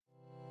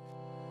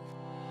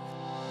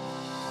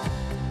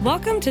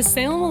Welcome to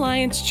Salem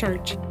Alliance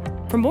Church.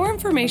 For more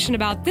information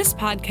about this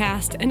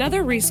podcast and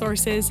other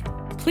resources,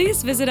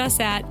 please visit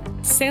us at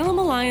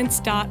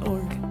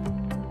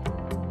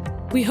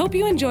salemalliance.org. We hope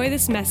you enjoy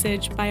this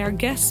message by our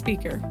guest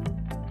speaker.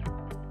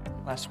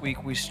 Last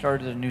week we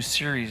started a new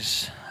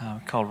series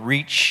called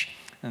Reach,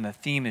 and the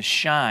theme is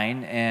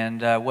Shine.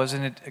 And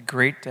wasn't it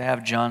great to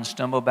have John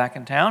Stumbo back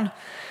in town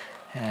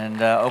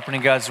and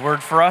opening God's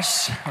Word for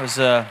us?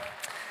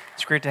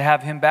 It's great to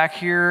have him back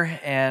here.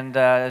 And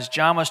as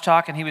John was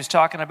talking, he was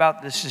talking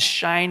about this is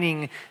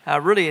shining.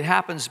 Really, it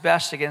happens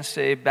best against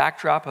a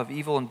backdrop of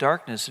evil and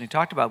darkness. And he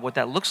talked about what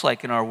that looks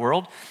like in our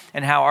world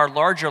and how our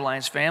larger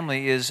Alliance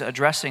family is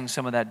addressing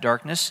some of that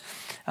darkness.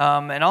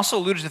 And also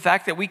alluded to the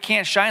fact that we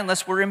can't shine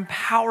unless we're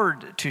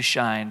empowered to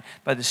shine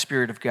by the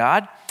Spirit of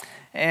God.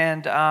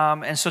 And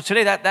so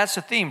today that's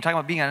the theme, talking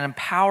about being an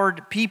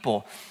empowered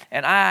people.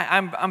 And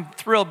I'm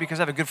thrilled because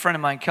I have a good friend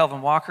of mine,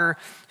 Kelvin Walker,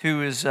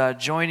 who is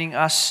joining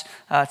us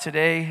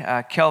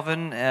today.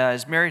 Kelvin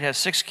is married, has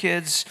 6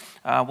 kids.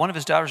 One of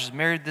his daughters is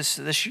married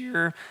this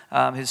year.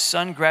 His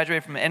son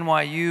graduated from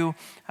NYU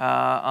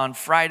on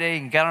Friday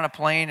and got on a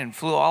plane and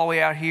flew all the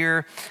way out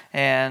here.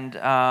 And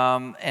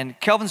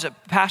Kelvin's a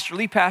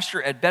lead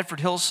pastor at Bedford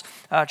Hills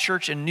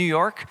Church in New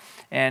York.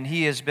 And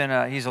he's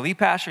a lead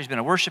pastor, he's been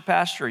a worship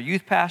pastor, a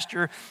youth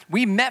pastor.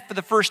 We met for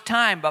the first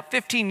time about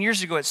 15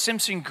 years ago at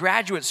Simpson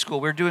Graduate School.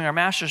 We were doing our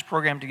master's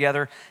program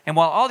together. And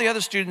while all the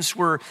other students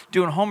were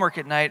doing homework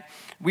at night,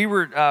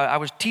 I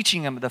was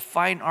teaching them the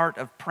fine art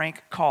of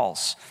prank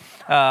calls.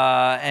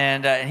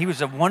 And he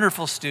was a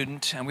wonderful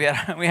student, and we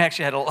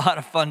actually had a lot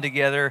of fun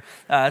together.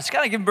 It's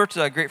kind of given birth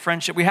to a great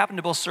friendship. We happen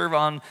to both serve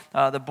on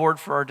the board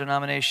for our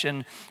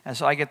denomination, and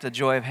so I get the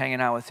joy of hanging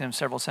out with him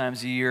several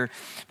times a year.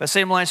 But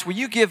Salem Alliance, will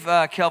you give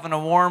Kelvin a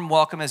warm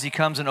welcome as he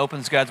comes and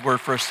opens God's Word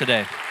for us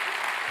today?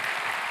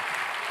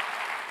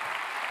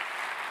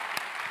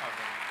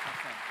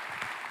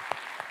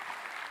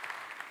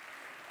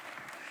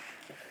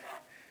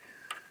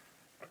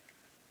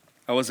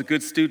 I was a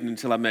good student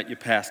until I met your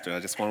pastor.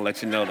 I just want to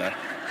let you know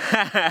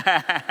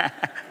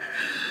that.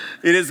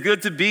 It is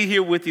good to be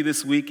here with you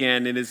this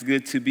weekend. It is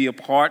good to be a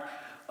part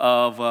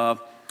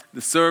of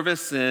the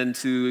service and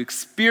to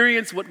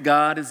experience what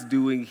God is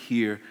doing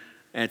here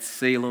at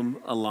Salem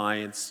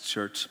Alliance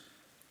Church.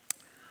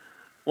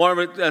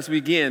 As we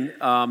begin,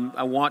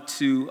 I want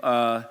to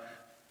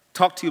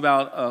talk to you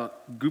about a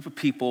group of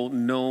people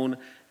known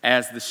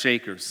as the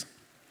Shakers.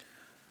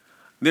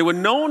 They were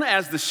known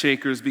as the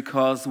Shakers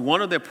because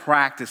one of their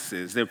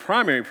practices, their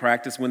primary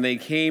practice when they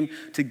came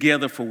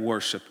together for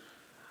worship,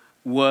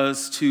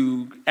 was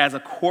to, as a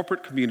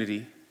corporate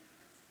community,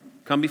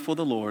 come before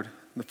the Lord.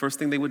 The first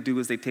thing they would do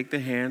is they'd take their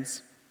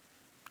hands,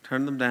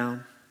 turn them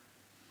down,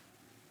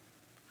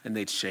 and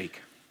they'd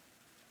shake.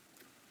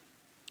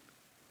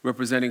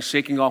 Representing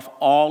shaking off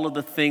all of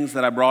the things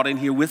that I brought in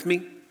here with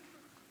me,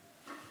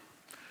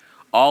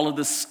 all of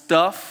the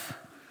stuff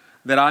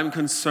that I'm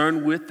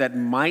concerned with that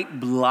might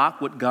block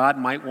what God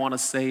might want to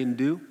say and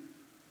do.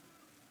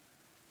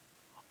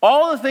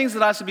 All the things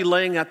that I should be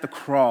laying at the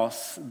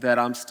cross that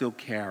I'm still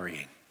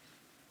carrying.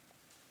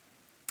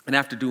 And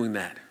after doing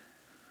that,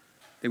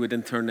 they would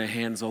then turn their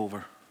hands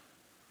over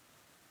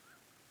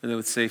and they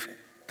would say,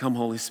 "Come,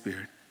 Holy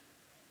Spirit,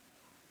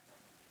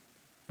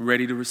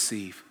 ready to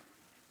receive.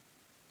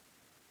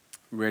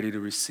 Ready to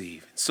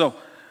receive." So,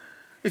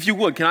 if you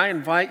would, can I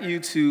invite you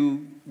to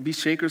be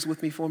shakers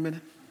with me for a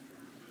minute?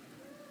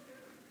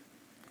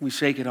 We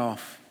shake it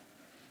off.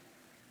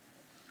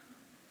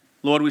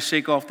 Lord, we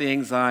shake off the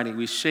anxiety.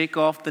 We shake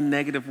off the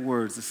negative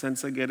words. The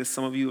sense I get is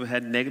some of you have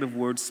had negative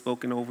words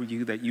spoken over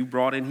you that you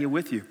brought in here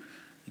with you.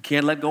 You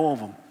can't let go of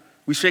them.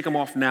 We shake them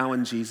off now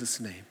in Jesus'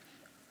 name.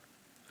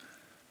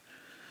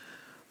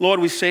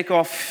 Lord, we shake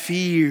off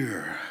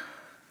fear.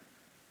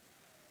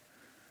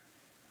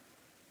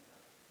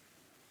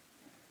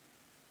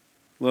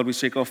 Lord, we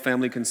shake off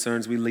family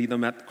concerns. We leave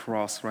them at the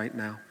cross right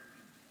now.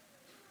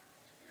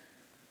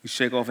 We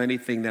shake off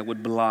anything that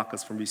would block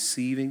us from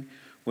receiving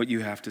what you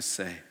have to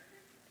say.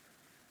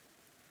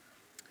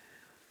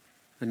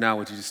 And now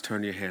would you just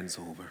turn your hands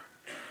over?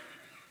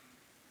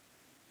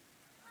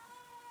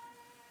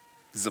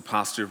 This is a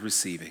posture of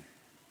receiving.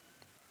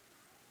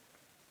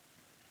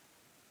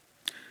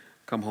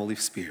 Come, Holy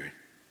Spirit.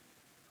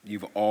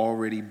 You've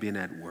already been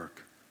at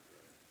work.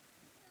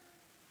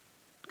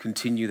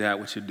 Continue that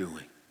which you're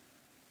doing.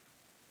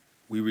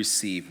 We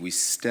receive. We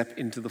step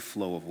into the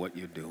flow of what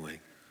you're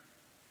doing.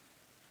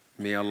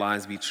 May our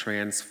lives be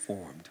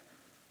transformed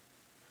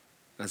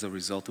as a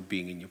result of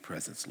being in your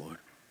presence, Lord.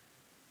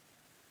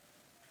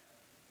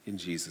 In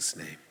Jesus'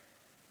 name,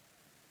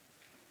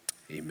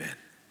 amen.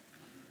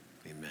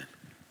 Amen.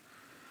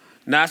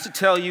 Now, I should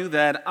tell you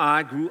that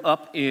I grew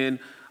up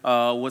in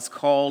what's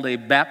called a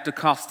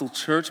Baptist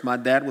church. My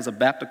dad was a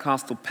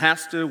Baptist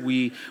pastor.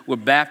 We were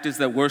Baptists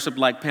that worshiped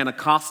like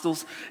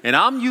Pentecostals. And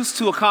I'm used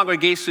to a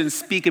congregation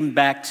speaking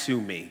back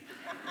to me.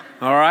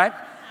 All right?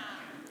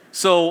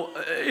 So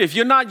if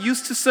you're not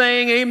used to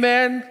saying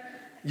amen,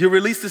 you're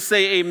released to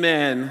say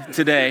amen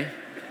today.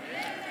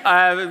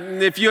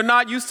 If you're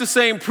not used to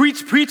saying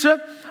preach,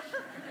 preacher,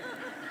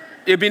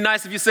 it'd be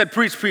nice if you said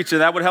preach, preacher.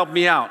 That would help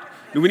me out.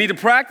 Do we need to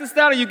practice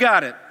that or you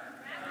got it?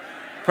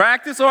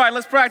 Practice? All right,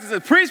 let's practice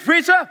it. Preach,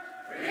 preacher.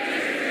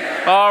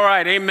 All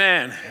right,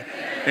 amen.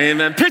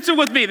 Amen. Picture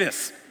with me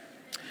this.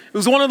 It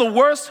was one of the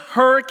worst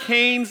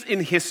hurricanes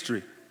in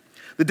history.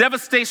 The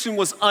devastation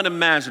was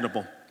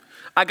unimaginable.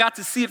 I got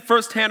to see it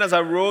firsthand as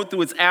I rode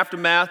through its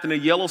aftermath in a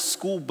yellow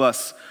school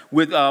bus,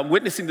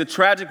 witnessing the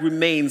tragic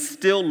remains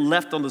still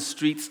left on the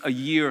streets a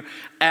year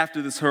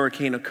after this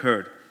hurricane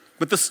occurred.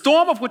 But the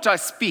storm of which I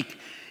speak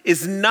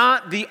is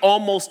not the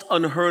almost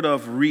unheard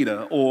of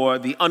Rita or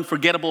the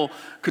unforgettable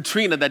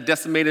Katrina that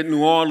decimated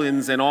New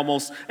Orleans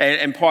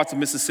and parts of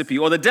Mississippi,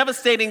 or the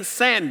devastating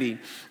Sandy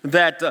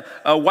that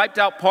wiped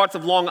out parts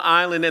of Long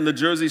Island and the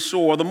Jersey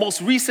Shore, or the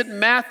most recent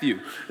Matthew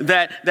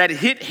that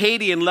hit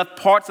Haiti and left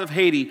parts of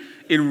Haiti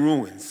in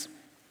ruins.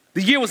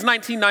 The year was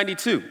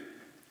 1992.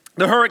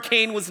 The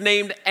hurricane was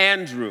named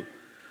Andrew.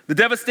 The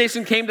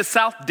devastation came to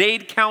South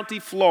Dade County,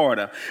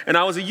 Florida, and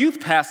I was a youth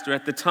pastor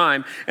at the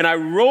time, and I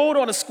rode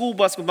on a school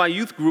bus with my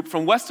youth group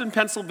from western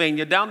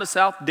Pennsylvania down to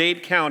South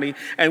Dade County,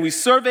 and we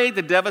surveyed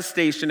the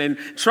devastation and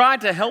tried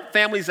to help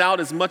families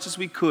out as much as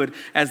we could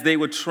as they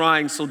were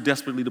trying so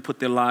desperately to put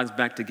their lives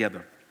back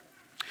together.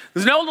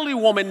 There's an elderly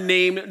woman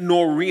named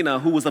Norina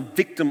who was a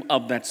victim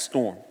of that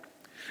storm.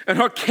 And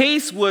her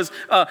case was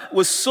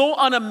so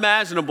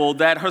unimaginable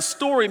that her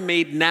story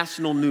made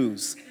national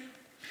news.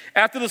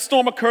 After the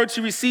storm occurred,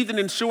 she received an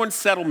insurance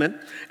settlement,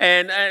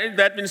 and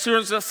that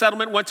insurance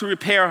settlement went to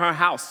repair her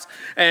house.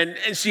 And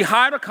she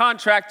hired a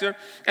contractor,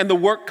 and the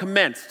work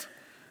commenced.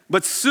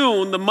 But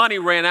soon, the money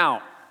ran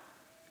out,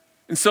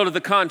 and so did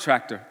the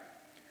contractor.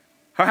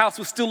 Her house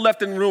was still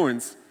left in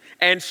ruins,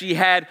 and she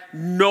had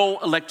no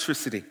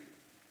electricity.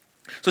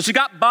 So she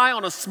got by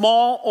on a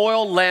small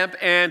oil lamp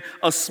and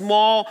a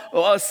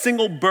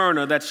single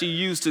burner that she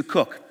used to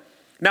cook.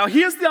 Now,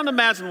 here's the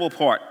unimaginable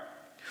part.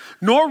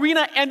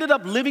 Norina ended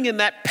up living in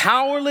that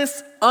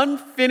powerless,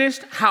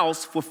 unfinished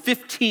house for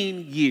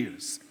 15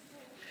 years.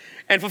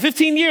 And for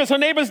 15 years, her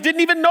neighbors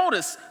didn't even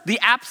notice the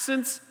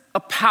absence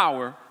of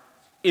power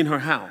in her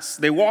house.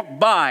 They walked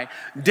by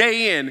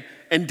day in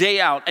and day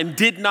out and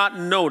did not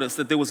notice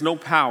that there was no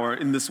power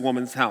in this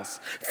woman's house.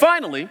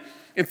 Finally,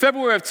 in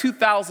February of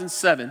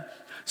 2007,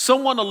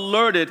 someone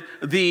alerted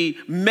the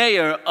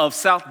mayor of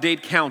South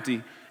Dade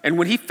County. And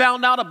when he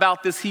found out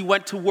about this, he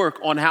went to work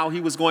on how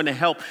he was going to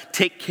help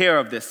take care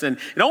of this. And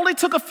it only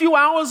took a few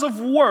hours of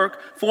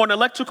work for an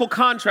electrical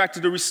contractor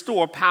to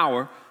restore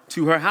power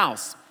to her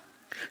house.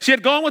 She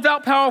had gone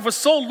without power for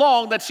so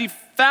long that she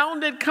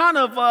found it kind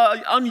of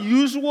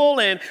unusual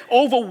and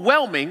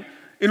overwhelming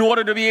in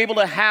order to be able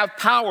to have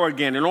power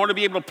again, in order to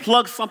be able to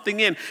plug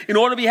something in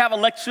order to have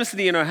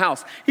electricity in her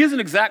house. Here's an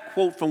exact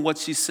quote from what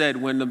she said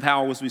when the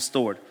power was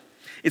restored.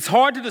 "It's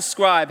hard to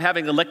describe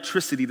having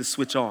electricity to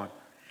switch on.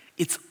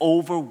 It's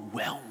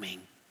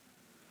overwhelming.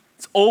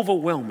 It's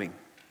overwhelming."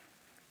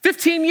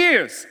 15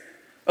 years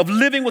of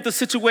living with a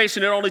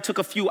situation that only took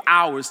a few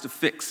hours to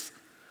fix.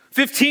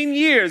 15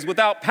 years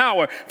without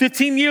power.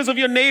 15 years of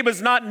your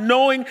neighbors not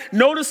knowing,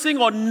 noticing,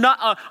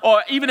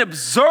 or even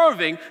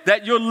observing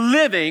that you're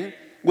living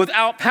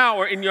without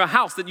power in your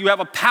house, that you have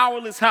a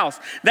powerless house.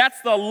 That's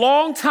the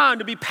long time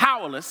to be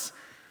powerless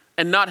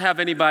and not have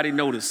anybody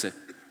notice it.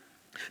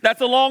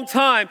 That's a long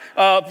time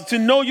to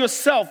know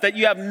yourself that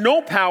you have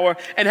no power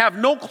and have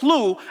no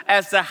clue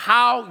as to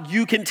how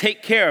you can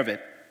take care of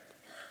it.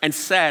 And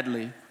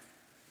sadly,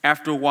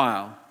 after a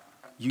while,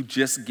 you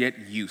just get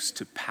used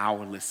to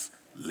powerless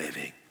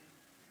living.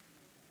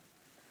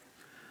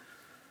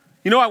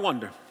 I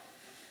wonder,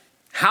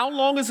 how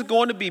long is it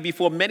going to be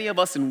before many of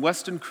us in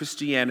Western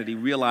Christianity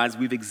realize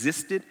we've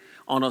existed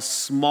on a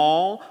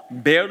small,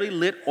 barely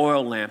lit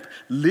oil lamp,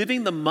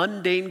 living the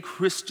mundane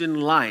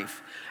Christian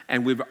life,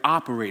 and we've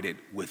operated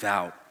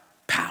without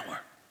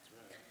power?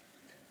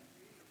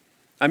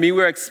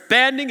 We're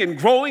expanding and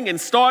growing and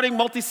starting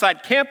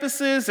multi-site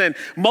campuses and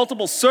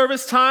multiple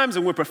service times,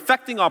 and we're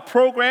perfecting our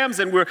programs,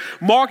 and we're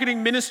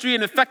marketing ministry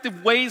in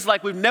effective ways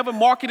like we've never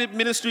marketed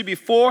ministry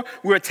before.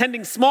 We're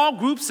attending small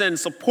groups and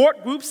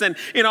support groups, and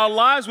in our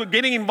lives, we're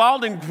getting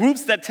involved in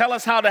groups that tell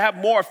us how to have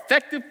more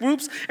effective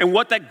groups and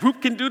what that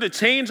group can do to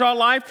change our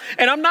life.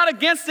 And I'm not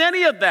against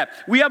any of that.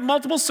 We have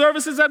multiple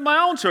services at my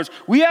own church.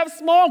 We have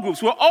small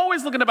groups. We're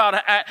always looking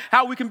at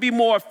how we can be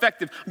more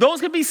effective.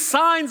 Those can be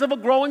signs of a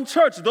growing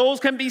church. Those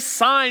can be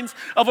signs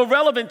of a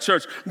relevant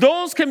church.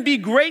 Those can be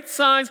great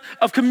signs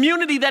of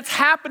community that's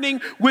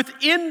happening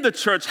within the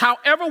church.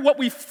 However, what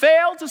we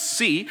fail to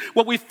see,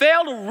 what we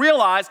fail to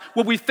realize,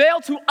 what we fail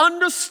to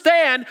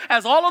understand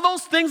as all of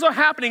those things are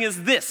happening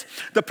is this: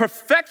 the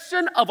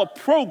perfection of a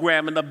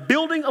program and the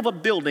building of a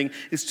building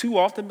is too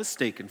often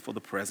mistaken for the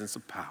presence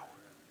of power.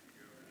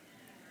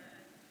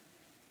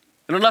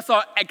 And unless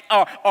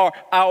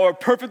our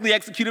perfectly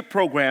executed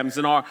programs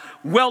and our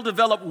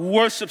well-developed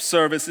worship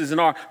services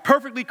and our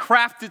perfectly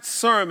crafted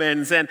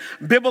sermons and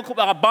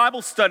our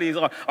Bible studies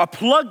are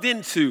plugged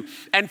into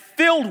and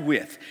filled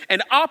with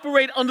and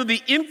operate under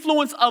the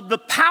influence of the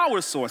power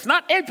source,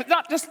 not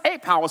just a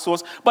power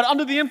source, but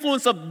under the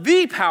influence of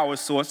the power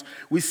source,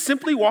 we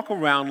simply walk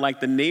around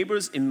like the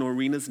neighbors in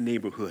Norina's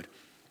neighborhood,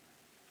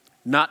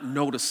 not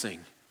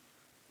noticing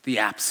the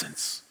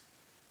absence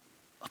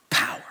of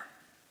power.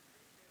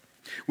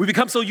 We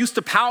become so used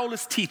to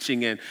powerless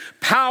teaching and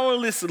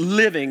powerless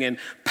living and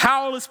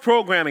powerless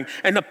programming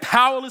and the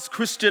powerless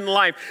Christian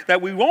life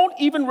that we won't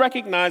even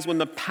recognize when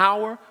the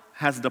power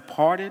has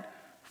departed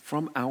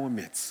from our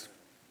midst.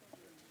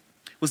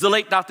 It was the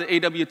late Dr.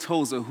 A.W.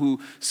 Tozer who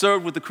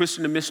served with the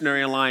Christian and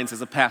Missionary Alliance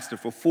as a pastor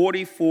for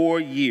 44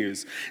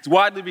 years. He's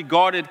widely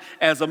regarded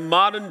as a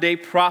modern-day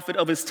prophet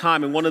of his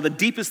time and one of the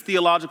deepest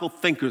theological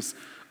thinkers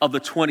of the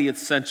 20th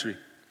century.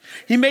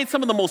 He made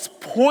some of the most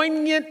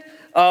poignant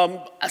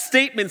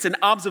statements and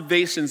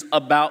observations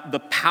about the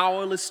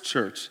powerless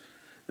church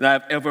that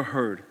I've ever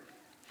heard.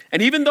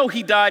 And even though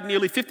he died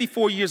nearly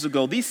 54 years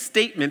ago, these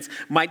statements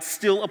might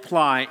still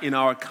apply in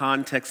our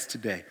context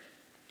today.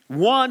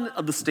 One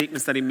of the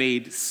statements that he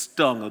made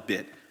stung a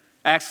bit.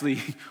 Actually,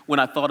 when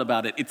I thought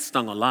about it, it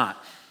stung a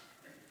lot.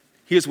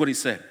 Here's what he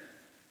said.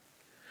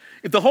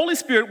 If the Holy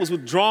Spirit was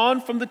withdrawn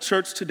from the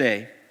church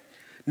today,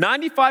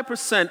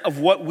 95% of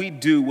what we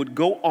do would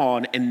go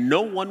on and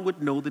no one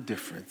would know the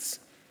difference.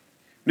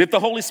 And if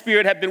the Holy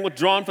Spirit had been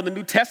withdrawn from the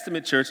New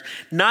Testament church,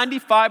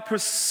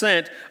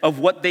 95% of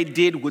what they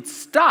did would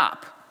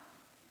stop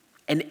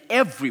and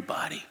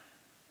everybody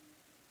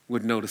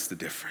would notice the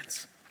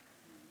difference.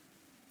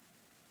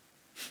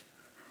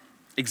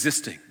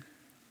 Existing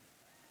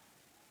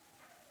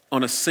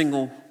on a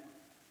single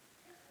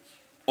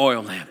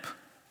oil lamp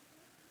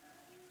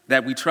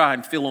that we try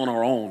and fill on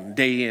our own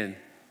day in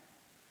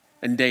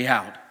and day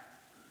out.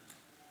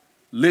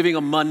 Living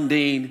a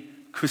mundane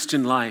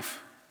Christian life.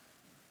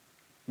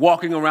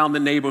 Walking around the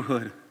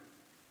neighborhood,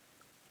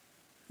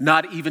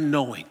 not even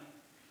knowing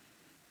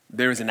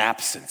there is an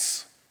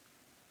absence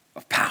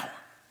of power.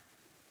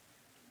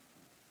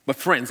 But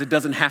friends, it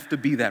doesn't have to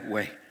be that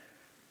way.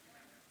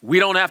 We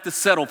don't have to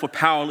settle for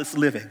powerless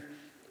living.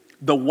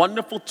 The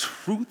wonderful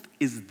truth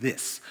is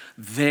this: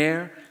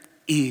 there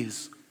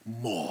is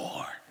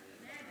more.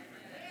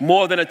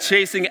 More than a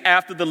chasing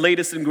after the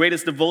latest and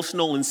greatest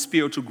devotional and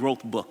spiritual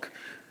growth book.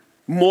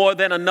 More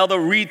than another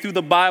read through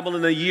the Bible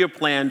in a year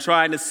plan,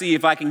 trying to see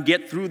if I can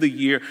get through the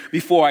year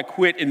before I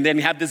quit and then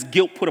have this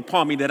guilt put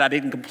upon me that I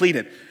didn't complete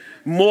it.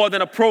 More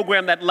than a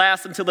program that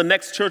lasts until the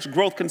next church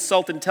growth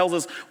consultant tells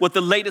us what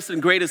the latest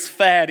and greatest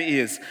fad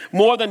is.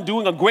 More than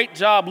doing a great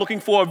job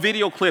looking for a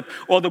video clip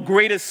or the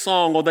greatest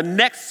song or the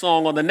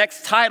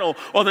next title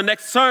or the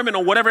next sermon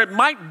or whatever it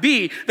might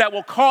be that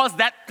will cause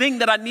that thing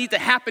that I need to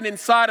happen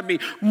inside of me.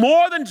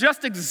 More than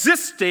just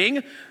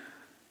existing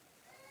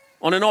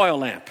on an oil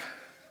lamp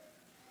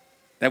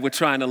that we're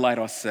trying to light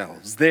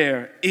ourselves.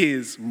 There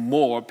is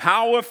more.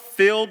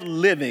 Power-filled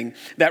living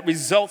that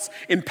results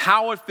in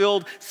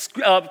power-filled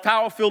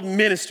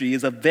ministry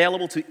is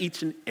available to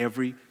each and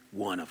every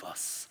one of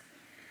us.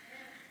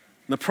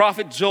 The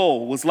prophet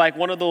Joel was like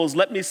one of those,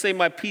 let me say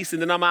my piece and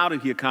then I'm out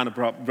of here kind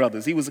of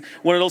brothers. He was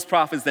one of those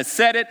prophets that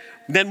said it,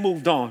 then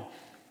moved on.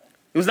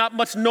 There was not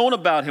much known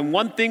about him.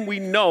 One thing we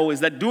know is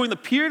that during the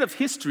period of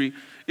history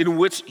in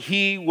which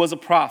he was a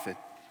prophet,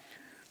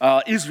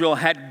 Israel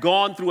had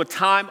gone through a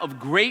time of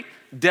great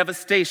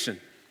devastation.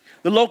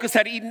 The locusts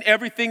had eaten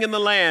everything in the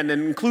land,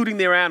 and including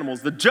their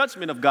animals. The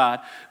judgment of God,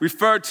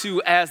 referred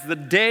to as the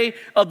day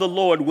of the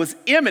Lord, was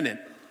imminent.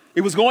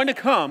 It was going to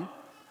come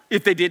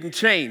if they didn't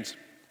change.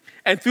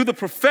 And through the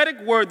prophetic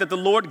word that the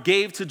Lord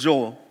gave to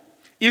Joel,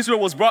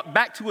 Israel was brought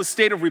back to a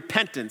state of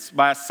repentance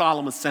by a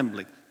solemn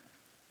assembly.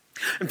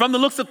 And from the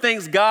looks of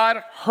things,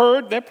 God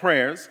heard their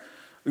prayers.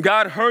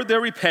 God heard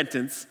their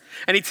repentance,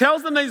 and he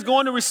tells them that he's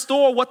going to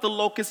restore what the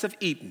locusts have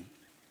eaten.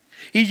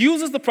 He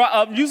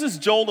uses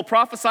Joel to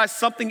prophesy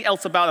something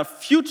else about a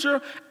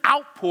future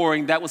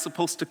outpouring that was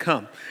supposed to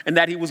come and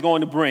that he was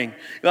going to bring.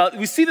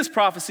 We see this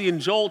prophecy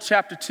in Joel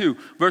chapter 2,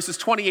 verses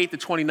 28 to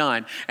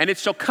 29. And it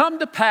shall come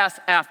to pass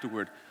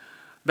afterward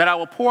that I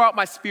will pour out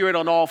my spirit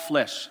on all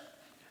flesh.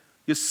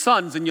 Your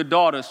sons and your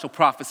daughters shall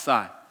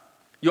prophesy.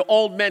 Your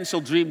old men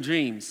shall dream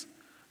dreams.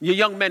 Your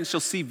young men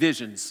shall see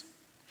visions.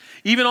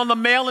 Even on the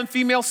male and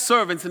female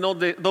servants in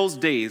those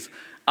days,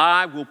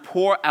 I will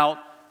pour out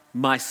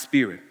my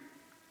spirit.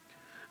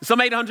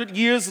 Some 800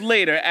 years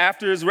later,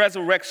 after his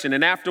resurrection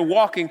and after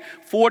walking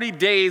 40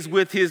 days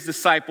with his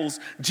disciples,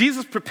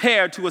 Jesus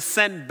prepared to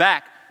ascend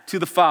back to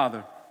the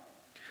Father.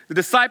 The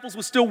disciples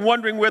were still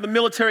wondering where the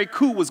military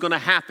coup was going to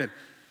happen.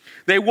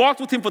 They walked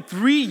with him for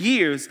 3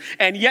 years,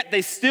 and yet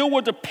they still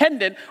were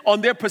dependent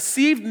on their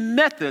perceived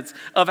methods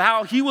of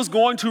how he was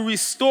going to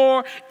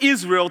restore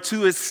Israel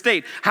to his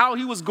state, how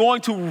he was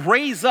going to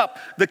raise up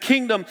the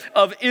kingdom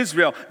of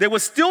Israel. They were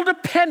still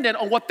dependent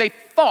on what they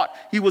thought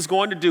he was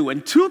going to do.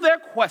 And to their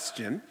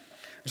question,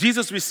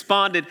 Jesus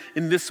responded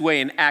in this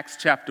way in Acts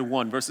chapter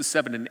 1, verses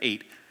 7 and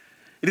 8.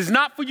 It is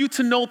not for you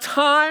to know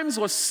times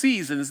or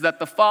seasons that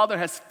the Father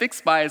has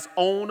fixed by his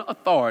own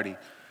authority,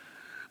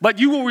 but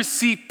you will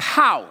receive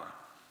power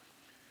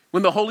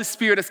when the Holy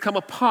Spirit has come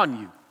upon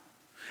you.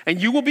 And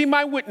you will be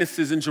my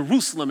witnesses in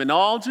Jerusalem and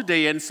all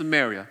Judea and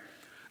Samaria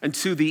and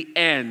to the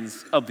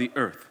ends of the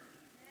earth.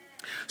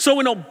 So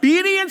in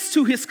obedience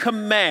to his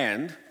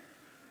command,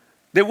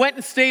 they went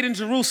and stayed in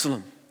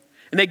Jerusalem.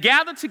 And they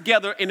gathered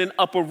together in an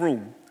upper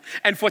room.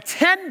 And for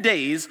 10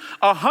 days,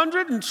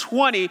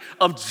 120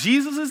 of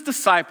Jesus'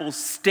 disciples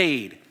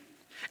stayed.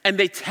 And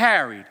they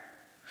tarried.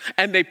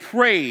 And they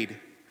prayed.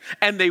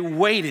 And they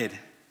waited.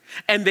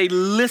 And they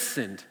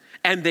listened.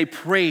 And they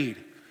prayed.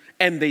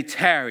 And they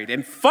tarried.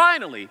 And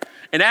finally,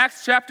 in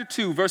Acts chapter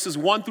 2, verses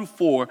 1 through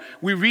 4,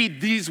 we read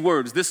these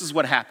words. This is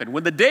what happened.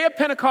 When the day of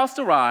Pentecost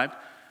arrived,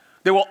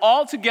 they were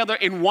all together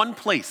in one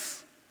place.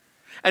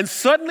 And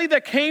suddenly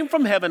there came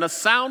from heaven a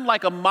sound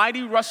like a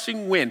mighty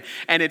rushing wind,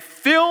 and it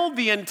filled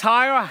the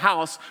entire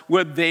house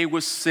where they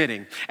were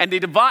sitting. And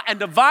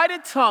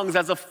divided tongues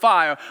as a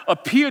fire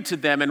appeared to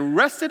them and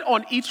rested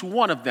on each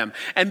one of them.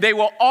 And they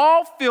were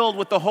all filled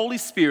with the Holy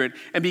Spirit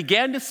and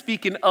began to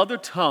speak in other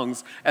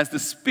tongues as the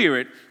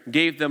Spirit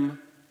gave them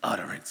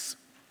utterance.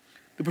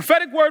 The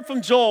prophetic word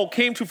from Joel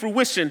came to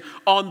fruition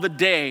on the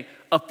day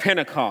of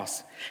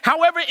Pentecost.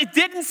 However, it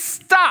didn't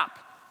stop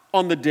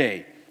on the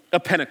day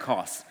of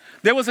Pentecost.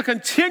 There was a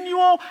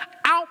continual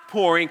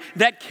outpouring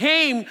that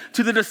came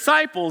to the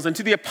disciples and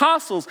to the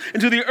apostles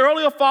and to the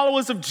earlier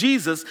followers of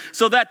Jesus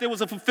so that there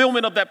was a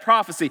fulfillment of that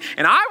prophecy.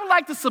 And I would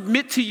like to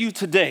submit to you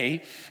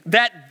today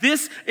that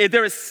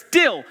there is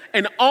still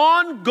an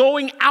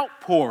ongoing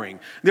outpouring.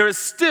 There is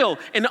still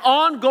an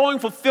ongoing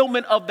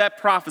fulfillment of that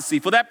prophecy.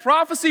 For that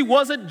prophecy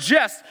wasn't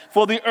just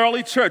for the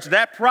early church.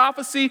 That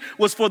prophecy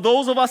was for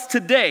those of us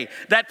today.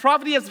 That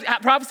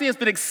prophecy has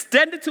been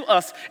extended to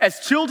us as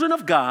children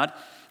of God,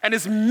 and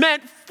is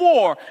meant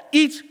for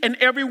each and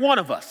every one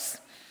of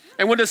us.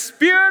 And when the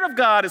Spirit of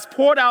God is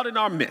poured out in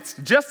our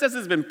midst, just as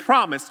has been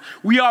promised,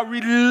 we are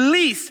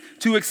released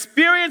to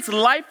experience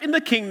life in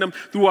the kingdom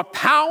through a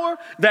power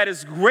that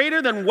is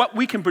greater than what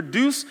we can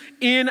produce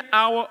in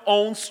our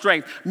own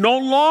strength. No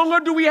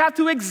longer do we have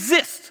to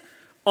exist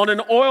on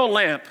an oil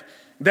lamp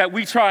that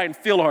we try and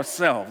fill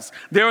ourselves.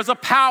 There is a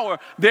power,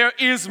 there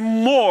is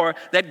more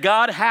that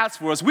God has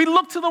for us. We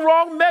look to the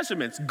wrong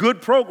measurements,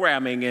 good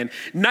programming and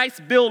nice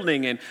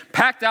building and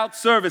packed out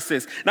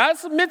services. Now I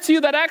submit to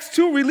you that Acts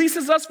 2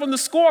 releases us from the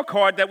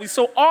scorecard that we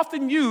so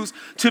often use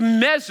to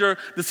measure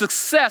the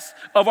success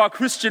of our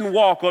Christian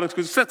walk or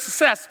the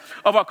success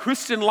of our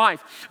Christian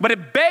life. But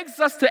it begs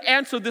us to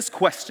answer this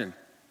question.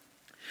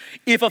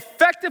 If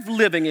effective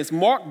living is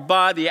marked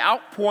by the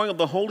outpouring of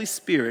the Holy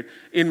Spirit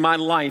in my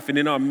life and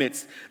in our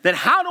midst, then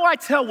how do I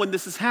tell when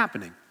this is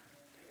happening?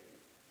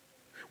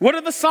 What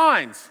are the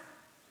signs?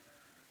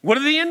 What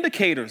are the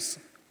indicators?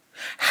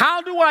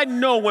 How do I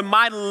know when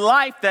my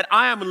life that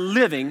I am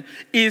living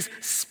is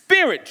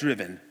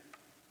Spirit-driven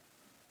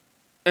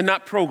and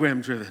not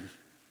program-driven?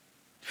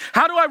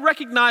 How do I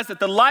recognize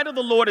that the light of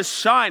the Lord is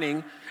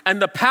shining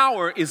and the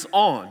power is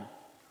on?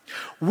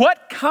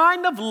 What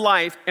kind of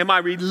life am I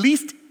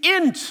released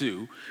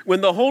into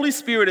when the Holy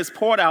Spirit is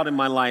poured out in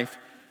my life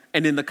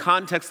and in the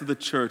context of the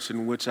church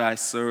in which I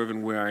serve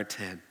and where I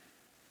attend?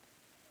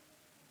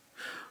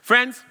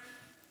 Friends,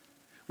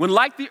 when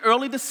like the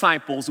early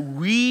disciples,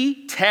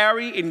 we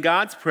tarry in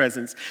God's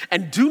presence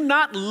and do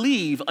not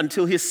leave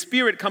until his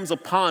Spirit comes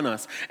upon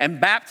us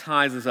and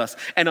baptizes us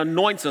and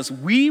anoints us,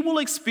 we will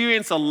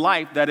experience a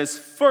life that is,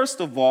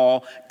 first of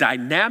all,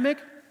 dynamic,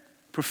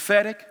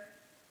 prophetic,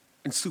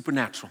 and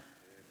supernatural.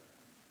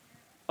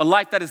 A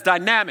life that is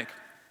dynamic,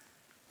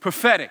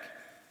 prophetic,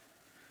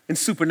 and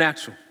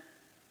supernatural.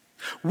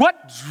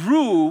 What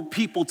drew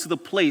people to the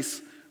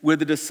place where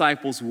the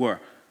disciples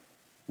were?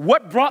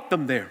 What brought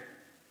them there?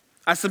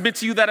 I submit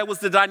to you that it was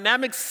the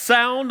dynamic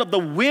sound of the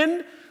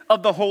wind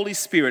of the Holy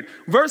Spirit.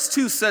 Verse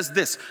 2 says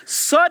this: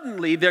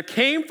 suddenly there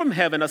came from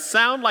heaven a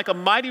sound like a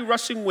mighty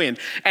rushing wind,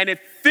 and it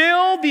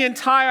filled the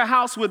entire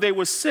house where they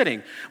were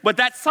sitting. But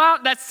that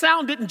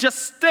sound didn't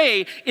just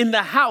stay in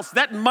the house.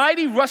 That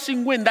mighty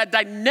rushing wind, that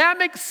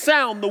dynamic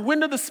sound, the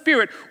wind of the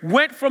Spirit,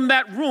 went from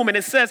that room. And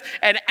it says,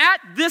 and at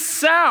this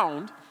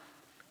sound,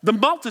 the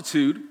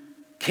multitude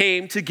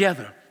came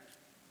together.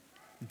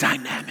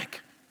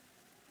 Dynamic.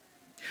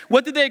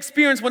 What did they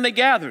experience when they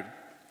gathered?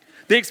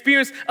 They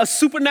experienced a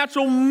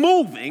supernatural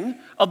moving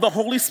of the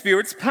Holy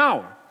Spirit's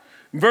power.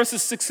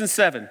 Verses 6 and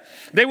 7.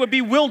 They were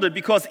bewildered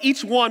because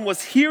each one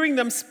was hearing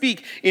them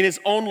speak in his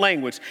own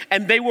language,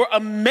 and they were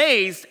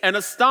amazed and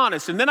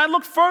astonished. And then I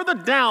look further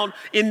down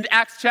in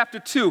Acts chapter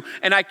 2,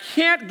 and I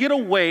can't get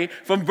away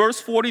from verse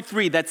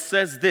 43 that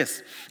says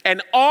this: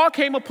 and awe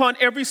came upon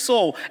every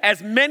soul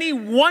as many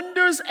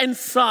wonders and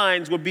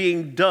signs were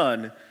being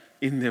done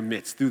in their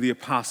midst through the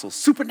apostles.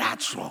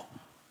 Supernatural.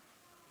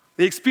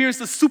 They experienced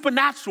a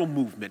supernatural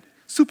movement,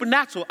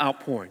 supernatural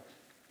outpouring.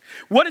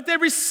 What did they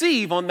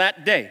receive on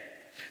that day?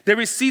 They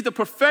received a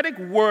prophetic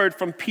word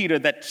from Peter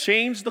that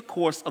changed the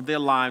course of their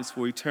lives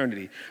for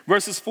eternity.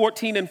 Verses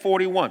 14 and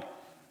 41.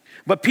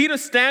 But Peter,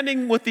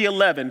 standing with the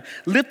 11,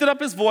 lifted up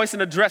his voice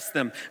and addressed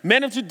them.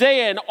 Men of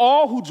Judea and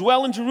all who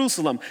dwell in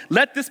Jerusalem,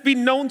 let this be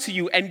known to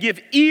you and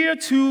give ear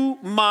to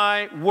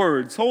my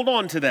words. Hold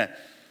on to that.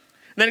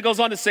 And then it goes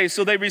on to say,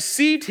 so they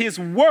received his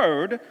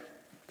word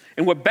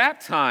and were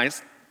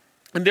baptized,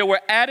 and there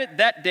were added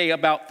that day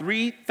about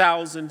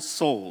 3,000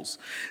 souls.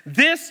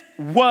 This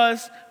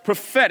was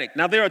prophetic.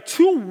 Now, there are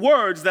two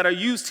words that are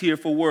used here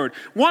for word.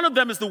 One of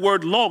them is the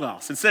word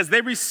logos. It says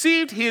they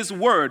received his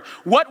word.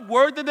 What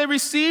word did they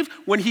receive?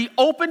 When he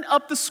opened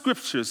up the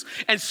scriptures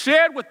and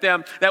shared with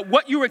them that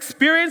what you're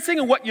experiencing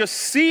and what you're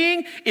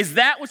seeing is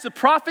that which the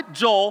prophet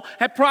Joel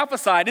had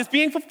prophesied is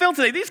being fulfilled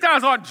today. These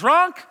guys aren't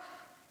drunk.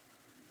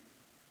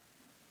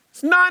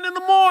 It's 9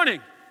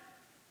 a.m.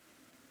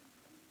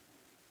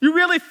 You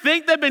really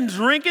think they've been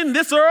drinking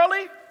this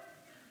early?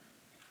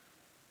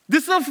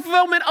 This is a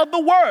fulfillment of the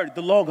word,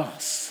 the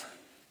logos.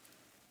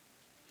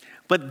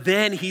 But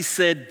then he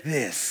said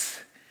this,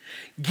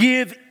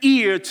 give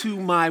ear to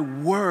my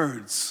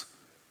words.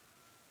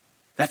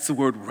 That's the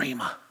word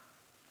rhema.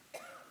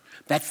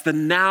 That's the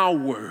now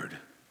word.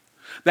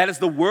 That is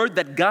the word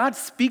that God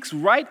speaks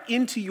right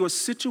into your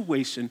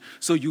situation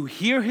so you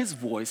hear his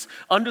voice,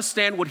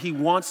 understand what he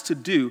wants to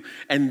do,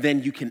 and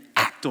then you can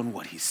act on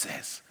what he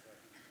says.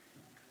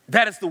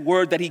 That is the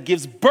word that he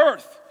gives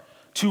birth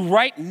to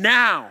right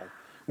now.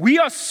 We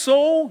are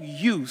so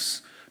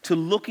used to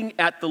looking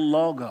at the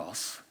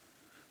logos,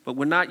 but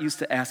we're not used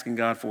to asking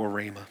God for a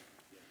rhema.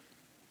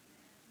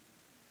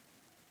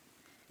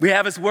 We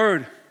have his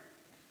word.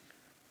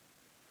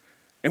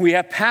 And we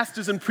have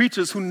pastors and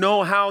preachers who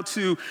know how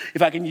to,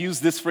 if I can use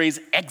this phrase,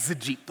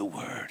 exegete the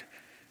word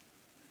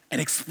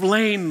and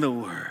explain the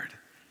word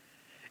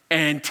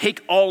and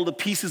take all the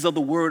pieces of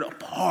the word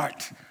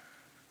apart.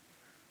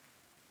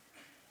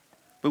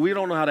 But we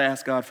don't know how to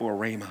ask God for a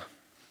rhema.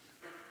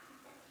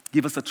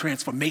 Give us a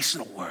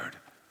transformational word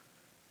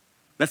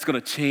that's going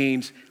to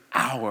change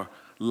our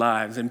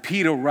lives. And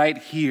Peter right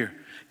here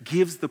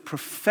gives the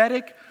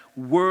prophetic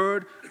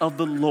word of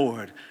the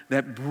Lord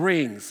that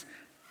brings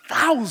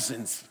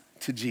thousands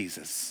to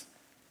Jesus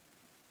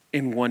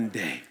in one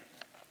day.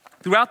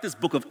 Throughout this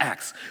book of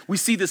Acts, we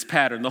see this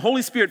pattern. The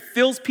Holy Spirit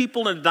fills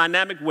people in a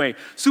dynamic way.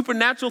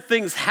 Supernatural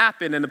things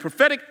happen and the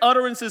prophetic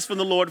utterances from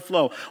the Lord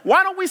flow.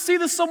 Why don't we see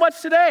this so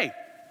much today?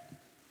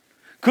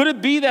 Could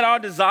it be that our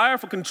desire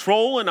for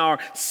control and our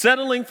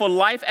settling for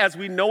life as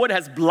we know it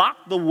has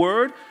blocked the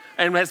word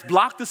and has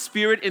blocked the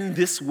Spirit in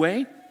this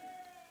way?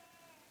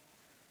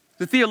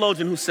 The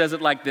theologian who says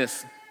it like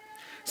this: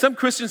 some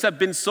Christians have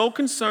been so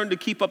concerned to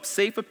keep up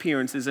safe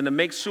appearances and to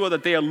make sure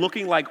that they are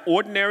looking like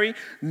ordinary,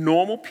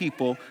 normal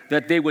people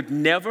that they would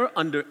never,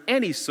 under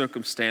any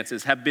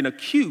circumstances, have been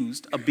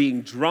accused of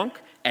being drunk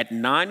at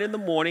 9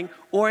 a.m.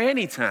 or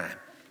any time.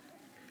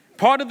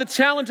 Part of the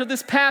challenge of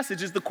this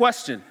passage is the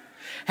question: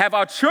 have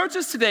our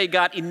churches today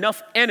got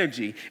enough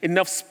energy,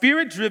 enough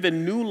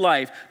spirit-driven new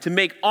life to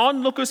make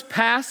onlookers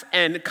pass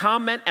and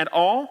comment at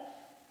all?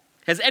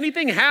 Has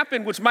anything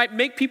happened which might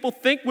make people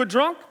think we're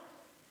drunk?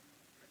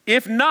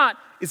 If not,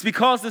 is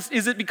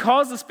it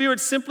because the Spirit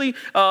simply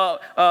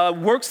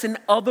works in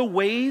other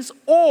ways,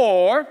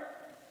 or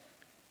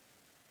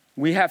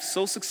we have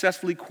so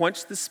successfully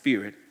quenched the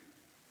Spirit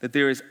that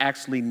there is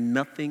actually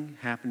nothing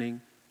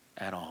happening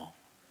at all?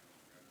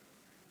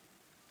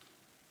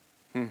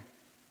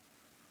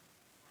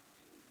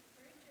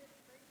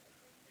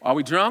 Are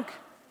we drunk?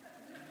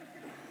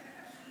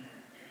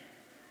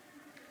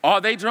 Are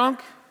they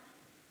drunk?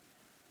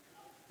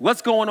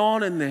 What's going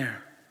on in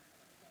there?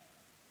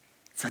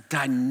 It's a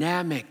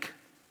dynamic,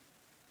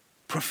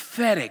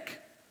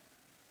 prophetic,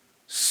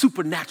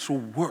 supernatural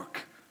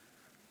work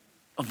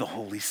of the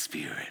Holy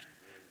Spirit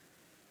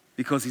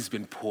because he's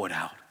been poured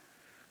out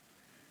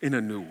in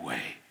a new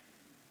way,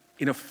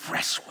 in a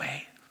fresh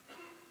way,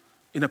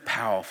 in a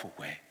powerful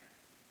way.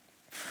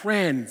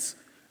 Friends,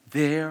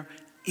 there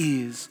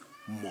is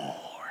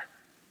more.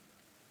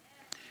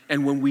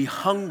 And when we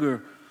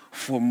hunger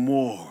for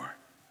more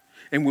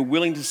and we're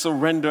willing to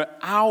surrender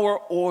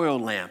our oil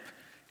lamp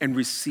and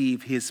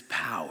receive his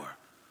power,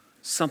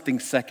 something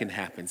second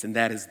happens, and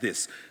that is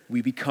this: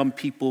 we become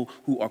people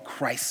who are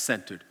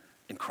Christ-centered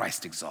and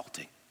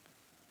Christ-exalting.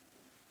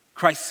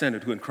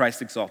 Christ-centered and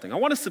Christ-exalting. I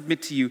want to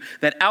submit to you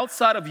that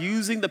outside of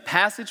using the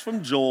passage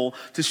from Joel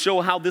to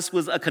show how this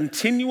was a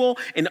continual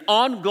and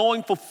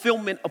ongoing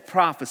fulfillment of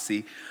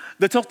prophecy,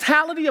 the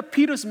totality of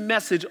Peter's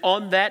message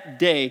on that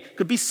day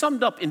could be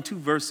summed up in 2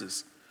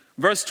 verses.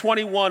 Verse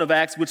 21 of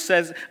Acts, which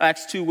says,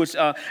 Acts 2, which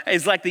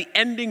is like the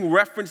ending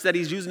reference that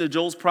he's using to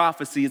Joel's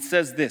prophecy. It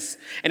says this: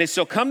 and it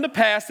shall come to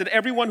pass that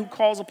everyone who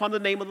calls upon the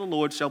name of the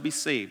Lord shall be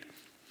saved.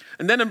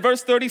 And then in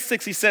verse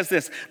 36, he says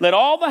this: let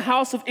all the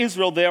house of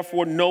Israel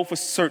therefore know for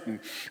certain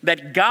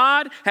that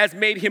God has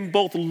made him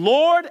both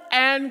Lord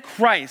and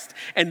Christ,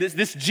 and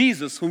this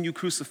Jesus whom you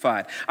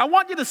crucified. I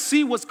want you to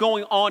see what's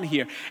going on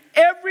here.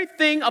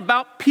 Everything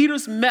about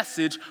Peter's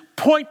message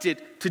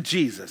pointed to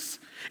Jesus.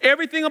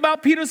 Everything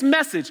about Peter's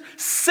message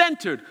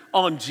centered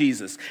on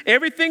Jesus.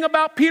 Everything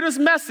about Peter's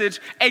message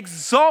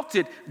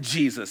exalted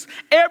Jesus.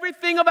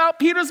 Everything about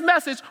Peter's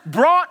message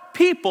brought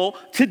people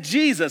to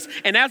Jesus.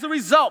 And as a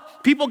result,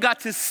 people got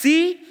to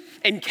see,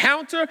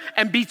 encounter,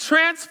 and be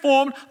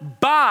transformed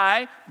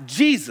by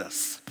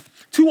Jesus.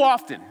 Too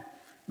often,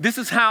 this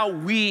is how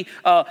we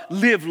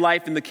live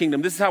life in the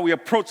kingdom. This is how we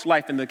approach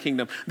life in the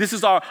kingdom. This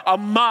is our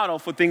model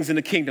for things in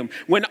the kingdom.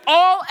 When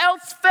all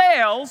else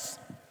fails,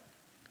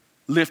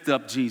 lift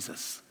up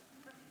Jesus.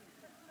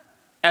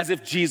 As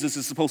if Jesus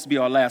is supposed to be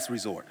our last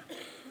resort.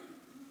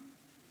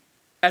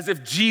 As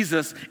if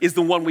Jesus is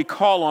the one we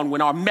call on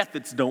when our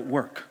methods don't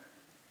work.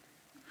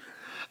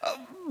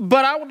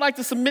 But I would like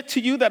to submit to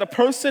you that a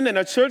person in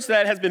a church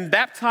that has been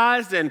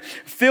baptized and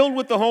filled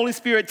with the Holy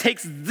Spirit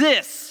takes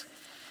this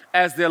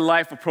as their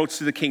life approach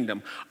to the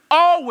kingdom.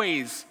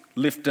 Always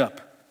lift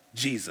up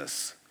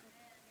Jesus,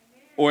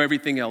 or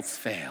everything else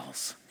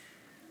fails.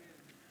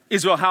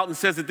 Israel Houghton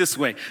says it this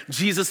way: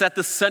 Jesus at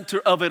the center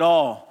of it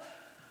all.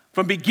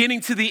 From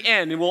beginning to the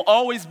end,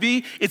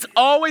 it's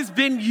always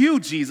been you,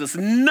 Jesus.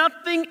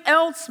 Nothing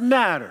else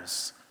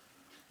matters.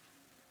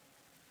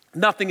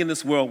 Nothing in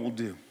this world will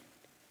do.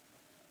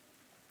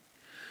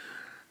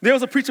 There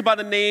was a preacher by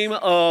the name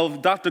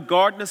of Dr.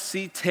 Gardner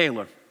C.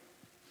 Taylor.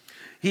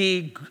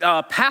 He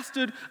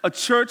pastored a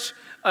church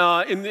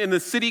in the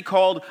city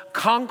called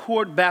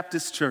Concord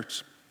Baptist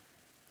Church.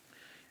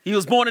 He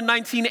was born in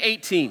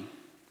 1918,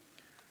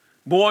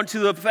 born to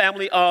the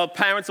family of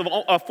parents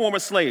of former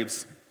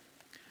slaves.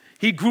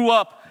 He grew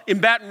up in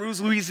Baton Rouge,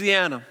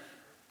 Louisiana.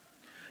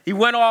 He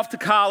went off to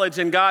college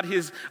and got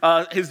his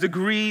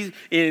degree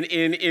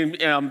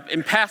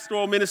in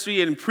pastoral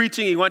ministry and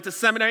preaching. He went to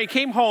seminary. He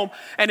came home,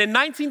 and in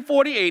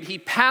 1948, he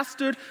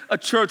pastored a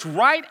church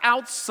right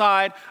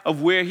outside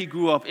of where he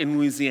grew up in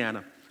Louisiana.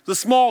 It was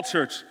a small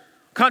church,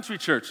 country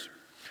church,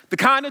 the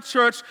kind of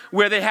church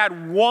where they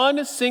had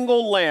one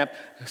single lamp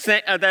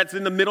that's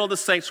in the middle of the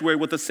sanctuary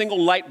with a single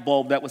light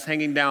bulb that was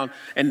hanging down,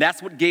 and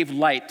that's what gave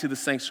light to the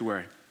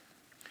sanctuary.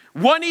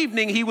 One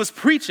evening he was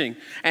preaching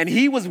and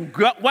he was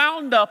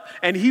wound up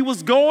and he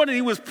was going and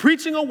he was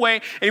preaching away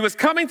and he was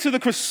coming to the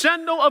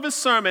crescendo of his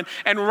sermon,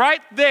 and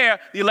right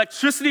there the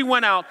electricity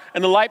went out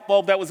and the light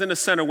bulb that was in the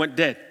center went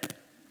dead.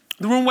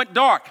 The room went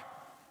dark.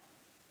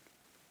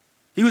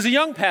 He was a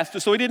young pastor,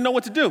 so he didn't know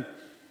what to do.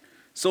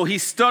 So he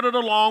stuttered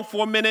along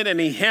for a minute and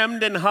he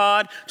hemmed and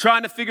hawed,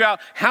 trying to figure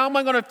out, how am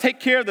I going to take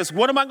care of this?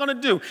 What am I going to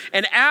do?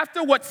 And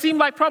after what seemed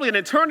like probably an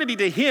eternity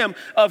to him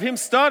of him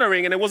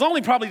stuttering, and it was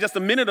only probably just a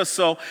minute or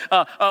so,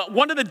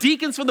 one of the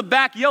deacons from the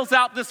back yells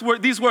out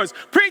these words: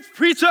 "Preach,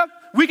 preacher,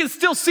 we can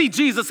still see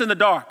Jesus in the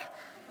dark."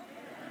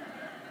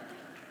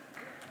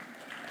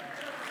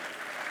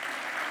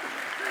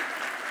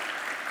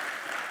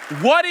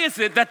 What is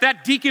it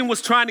that deacon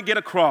was trying to get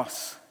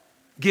across?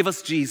 Give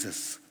us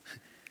Jesus.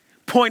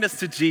 Point us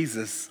to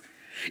Jesus.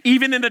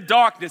 Even in the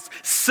darkness,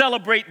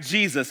 celebrate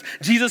Jesus.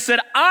 Jesus said,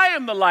 "I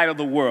am the light of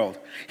the world.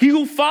 He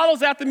who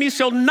follows after me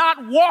shall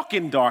not walk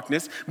in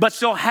darkness, but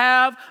shall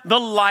have the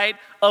light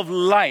of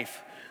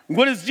life."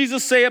 What does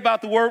Jesus say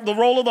about the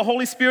role of the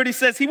Holy Spirit? He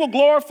says, "He will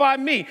glorify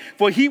me,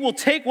 for he will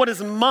take what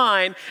is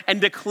mine and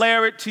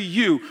declare it to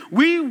you."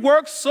 We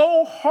work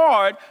so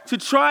hard to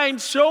try and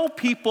show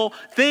people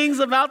things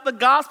about the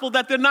gospel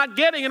that they're not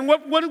getting. And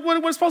what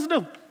we're supposed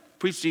to do?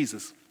 Preach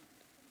Jesus.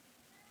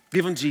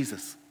 Give them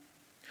Jesus.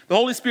 The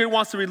Holy Spirit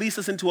wants to release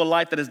us into a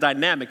life that is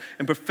dynamic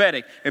and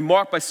prophetic and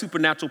marked by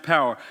supernatural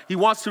power. He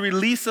wants to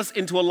release us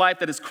into a life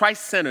that is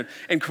Christ-centered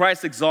and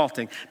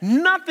Christ-exalting.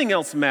 Nothing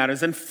else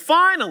matters. And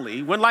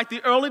finally, when, like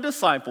the early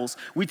disciples,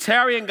 we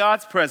tarry in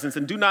God's presence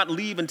and do not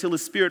leave until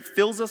His Spirit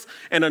fills us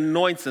and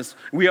anoints us,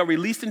 we are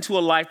released into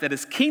a life that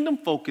is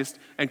kingdom-focused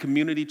and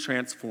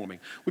community-transforming.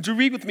 Would you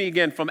read with me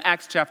again from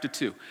Acts chapter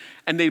 2?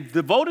 "And they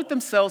devoted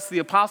themselves to the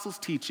apostles'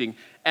 teaching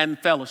and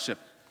fellowship,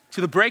 to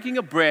the breaking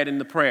of bread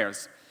and the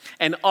prayers.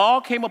 And all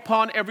came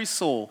upon every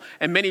soul,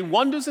 and many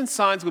wonders and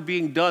signs were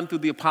being done through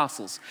the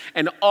apostles.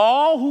 And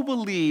all who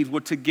believed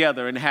were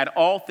together and had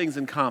all things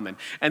in common.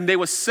 And they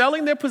were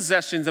selling their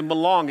possessions and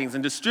belongings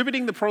and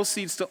distributing the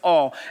proceeds to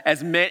all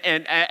as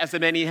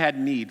many had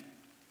need.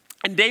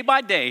 And day by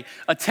day,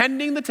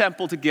 attending the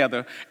temple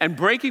together and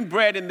breaking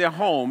bread in their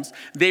homes,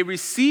 they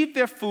received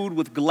their food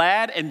with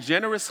glad and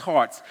generous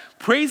hearts,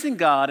 praising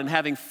God and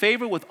having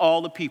favor with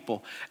all the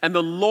people. And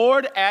the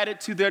Lord added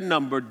to their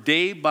number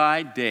day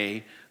by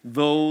day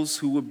those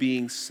who were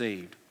being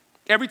saved."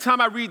 Every time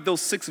I read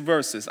those 6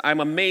 verses, I'm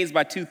amazed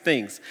by 2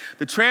 things: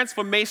 the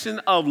transformation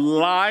of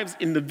lives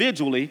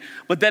individually,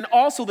 but then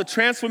also the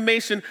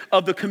transformation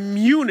of the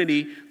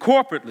community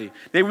corporately.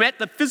 They meant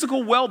the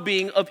physical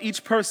well-being of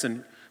each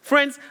person.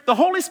 Friends, the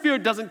Holy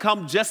Spirit doesn't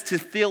come just to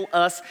fill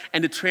us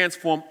and to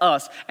transform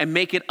us and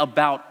make it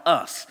about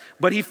us.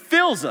 But He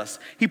fills us.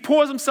 He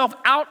pours Himself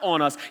out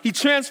on us. He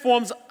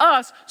transforms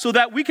us so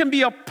that we can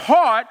be a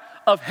part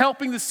of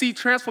helping to see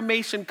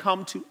transformation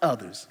come to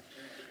others.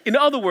 In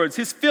other words,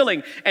 His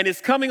filling and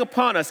His coming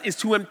upon us is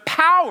to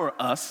empower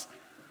us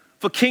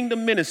for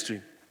kingdom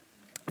ministry.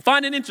 I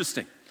find it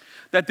interesting.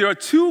 that there are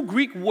two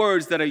Greek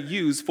words that are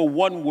used for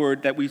one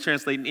word that we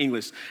translate in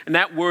English. And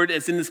that word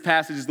is in this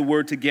passage is the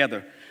word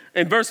together.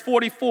 In verse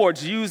 44,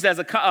 it's used as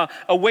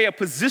a way of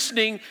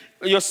positioning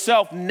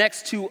yourself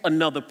next to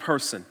another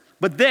person.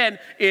 But then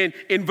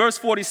in verse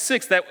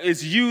 46, that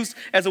is used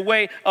as a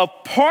way of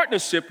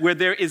partnership where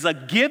there is a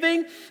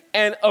giving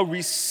and a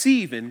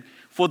receiving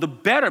for the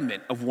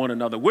betterment of one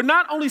another. We're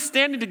not only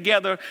standing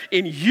together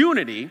in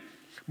unity,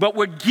 but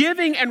we're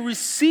giving and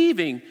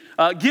receiving,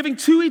 giving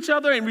to each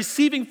other and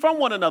receiving from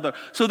one another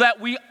so that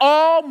we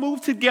all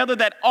move together,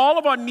 that all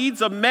of our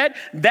needs are met.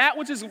 That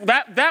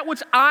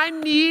which I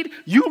need,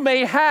 you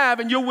may have,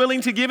 and you're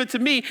willing to give it to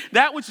me.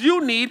 That which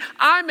you need,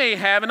 I may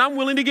have, and I'm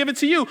willing to give it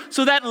to you.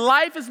 So that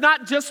life is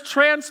not just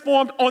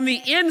transformed on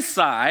the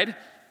inside,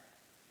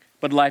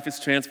 but life is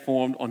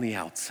transformed on the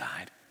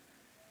outside.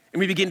 And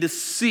we begin to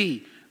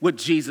see what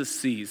Jesus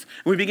sees.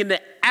 And we begin to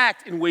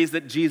act in ways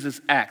that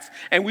Jesus acts.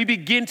 And we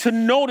begin to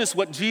notice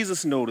what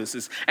Jesus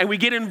notices. And we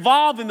get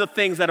involved in the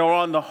things that are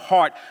on the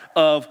heart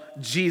of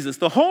Jesus.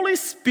 The Holy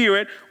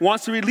Spirit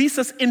wants to release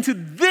us into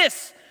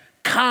this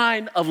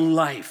kind of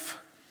life.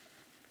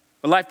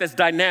 A life that's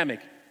dynamic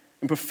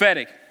and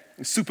prophetic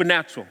and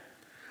supernatural.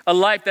 A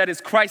life that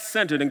is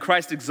Christ-centered and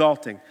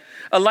Christ-exalting.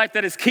 A life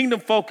that is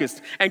kingdom-focused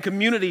and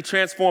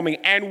community-transforming.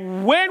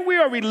 And when we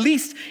are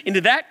released into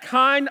that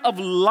kind of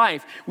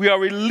life, we are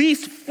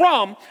released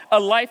from a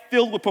life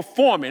filled with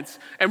performance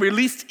and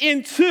released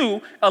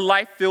into a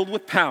life filled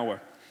with power.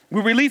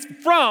 We're released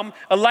from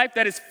a life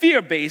that is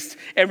fear-based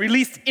and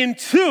released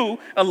into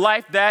a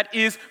life that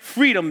is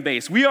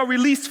freedom-based. We are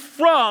released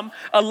from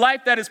a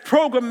life that is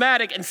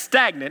programmatic and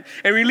stagnant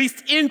and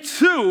released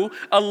into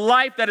a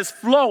life that is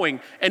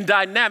flowing and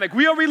dynamic.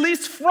 We are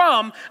released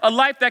from a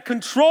life that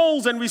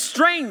controls and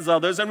restrains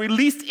others and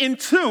released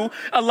into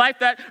a life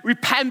that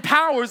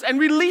empowers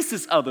and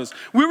releases others.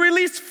 We're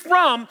released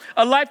from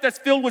a life that's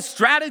filled with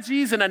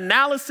strategies and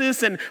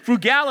analysis and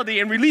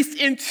frugality and released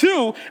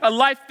into a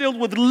life filled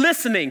with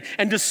listening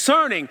and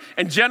discerning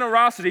and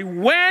generosity.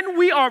 When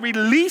we are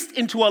released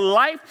into a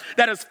life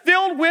that is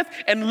filled with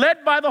and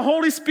led by the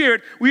Holy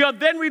Spirit, we are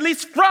then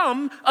released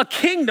from a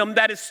kingdom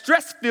that is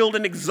stress-filled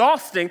and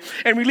exhausting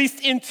and released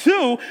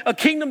into a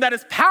kingdom that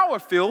is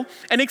power-filled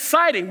and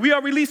exciting. We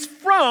are released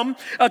from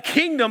a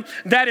kingdom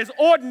that is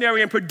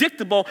ordinary and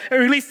predictable and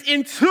released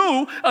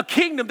into a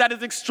kingdom that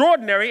is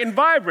extraordinary and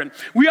vibrant.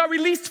 We are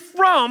released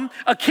from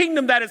a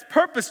kingdom that is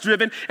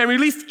purpose-driven and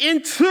released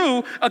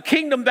into a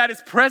kingdom that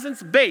is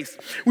presence-based.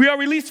 We are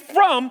released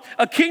from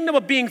a kingdom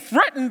of being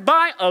threatened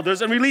by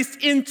others and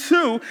released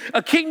into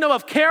a kingdom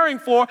of caring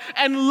for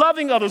and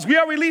loving others. We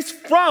are released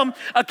from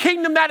a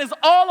kingdom that is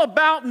all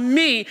about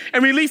me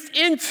and released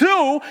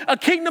into a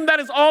kingdom that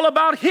is all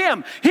about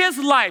Him, His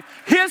life,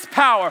 His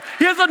power,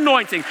 His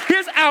anointing,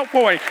 His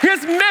outpouring,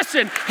 His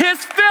mission,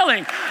 His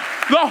filling.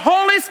 The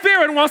Holy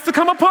Spirit wants to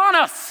come upon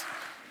us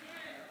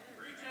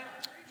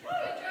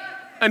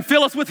and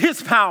fill us with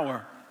His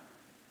power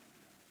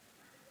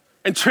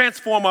and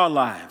transform our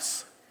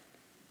lives.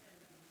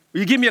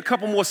 Will you give me a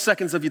couple more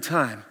seconds of your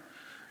time?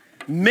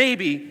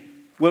 Maybe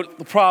what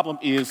the problem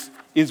is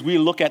we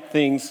look at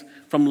things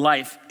from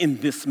life in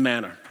this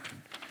manner.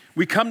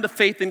 We come to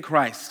faith in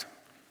Christ.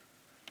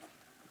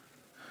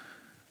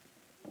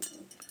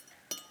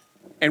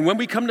 And when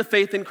we come to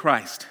faith in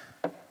Christ,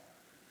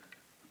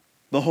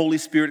 the Holy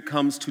Spirit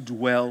comes to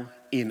dwell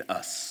in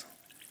us.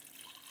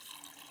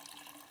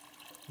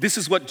 This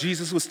is what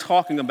Jesus was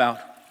talking about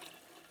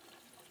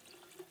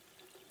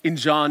in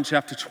John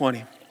chapter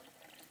 20.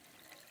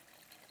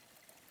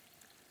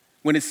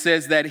 When it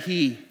says that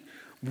He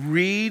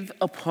breathed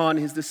upon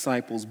His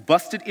disciples,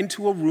 busted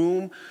into a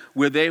room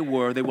where they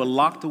were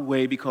locked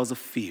away because of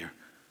fear.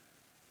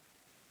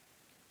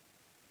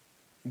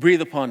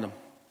 Breathe upon them.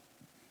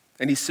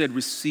 And He said,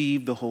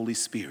 receive the Holy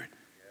Spirit.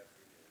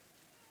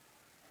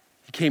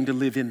 He came to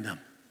live in them.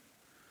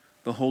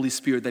 The Holy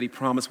Spirit that He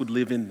promised would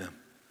live in them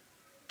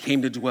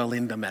came to dwell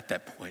in them at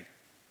that point.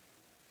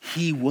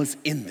 He was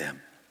in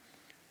them.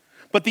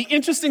 But the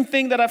interesting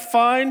thing that I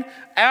find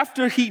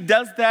after He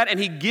does that and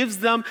He gives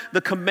them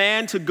the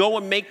command to go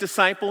and make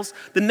disciples,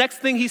 the next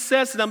thing He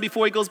says to them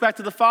before He goes back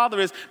to the Father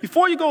is,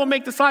 before you go and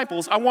make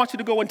disciples, I want you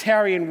to go and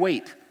tarry and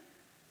wait.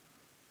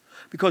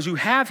 Because you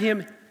have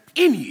Him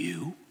in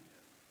you,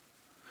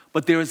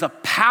 but there is a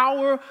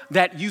power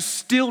that you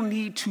still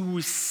need to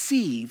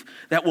receive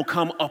that will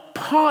come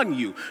upon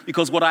you.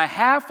 Because what I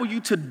have for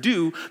you to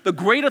do, the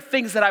greater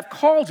things that I've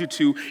called you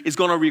to, is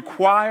going to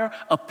require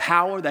a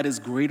power that is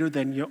greater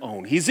than your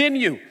own. He's in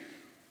you,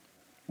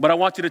 but I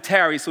want you to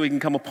tarry so He can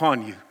come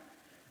upon you.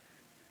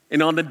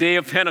 And on the day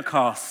of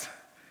Pentecost,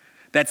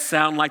 that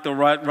sound like the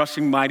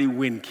rushing mighty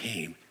wind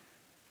came.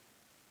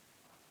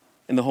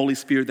 And the Holy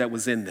Spirit that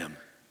was in them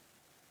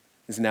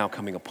is now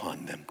coming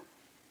upon them.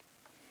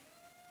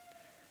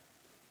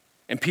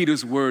 And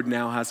Peter's word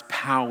now has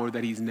power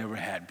that he's never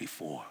had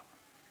before.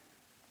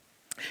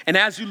 And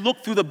as you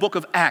look through the book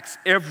of Acts,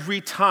 every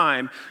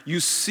time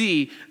you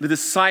see the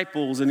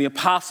disciples and the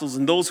apostles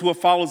and those who are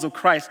followers of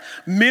Christ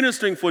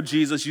ministering for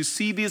Jesus, you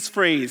see this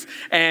phrase,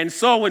 and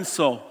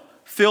so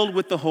filled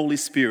with the Holy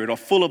Spirit or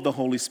full of the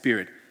Holy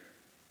Spirit,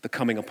 the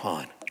coming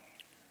upon.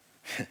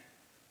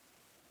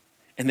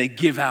 And they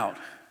give out.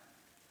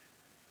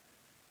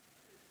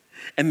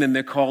 And then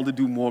they're called to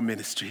do more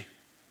ministry.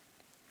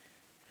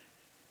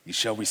 You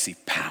shall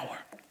receive power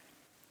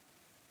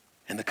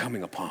and the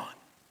coming upon.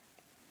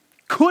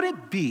 Could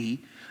it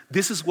be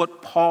this is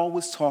what Paul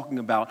was talking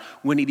about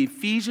when in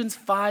Ephesians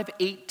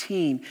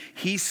 5:18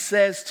 he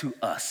says to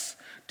us,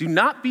 do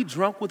not be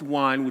drunk with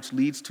wine which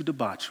leads to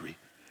debauchery,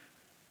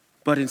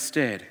 but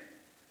instead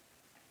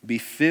be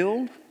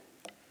filled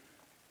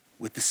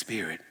with the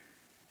Spirit.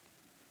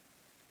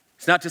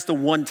 It's not just a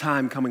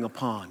one-time coming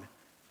upon.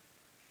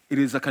 It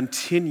is a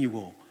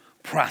continual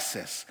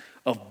process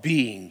of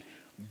being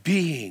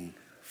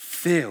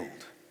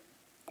filled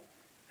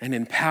and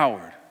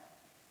empowered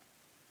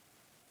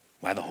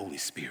by the Holy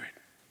Spirit.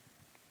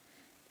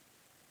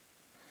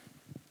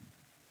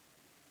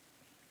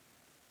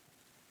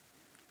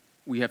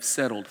 We have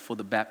settled for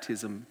the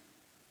baptism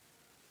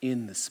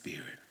in the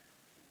Spirit.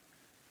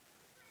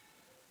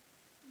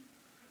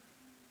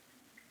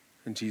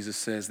 And Jesus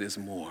says there's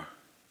more.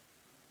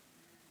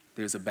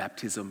 There's a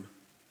baptism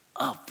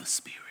of the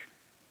Spirit.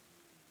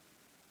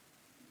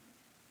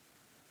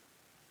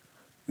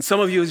 And some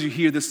of you, as you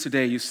hear this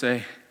today, you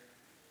say,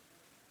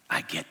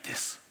 I get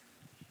this.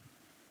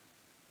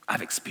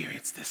 I've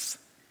experienced this.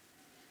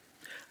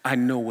 I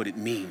know what it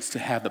means to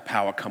have the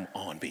power come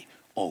on me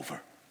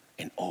over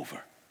and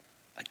over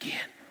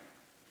again.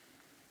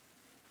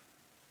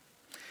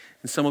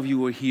 And some of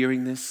you are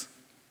hearing this,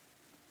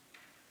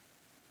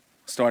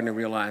 starting to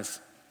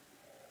realize,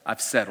 I've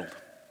settled.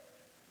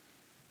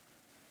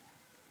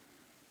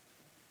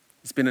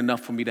 It's been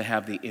enough for me to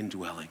have the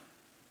indwelling.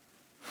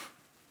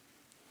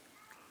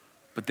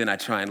 But then I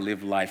try and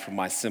live life from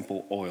my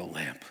simple oil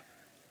lamp.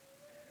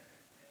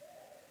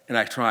 And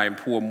I try and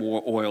pour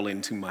more oil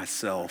into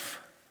myself.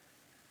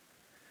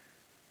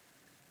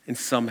 And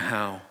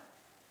somehow,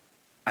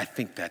 I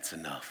think that's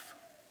enough.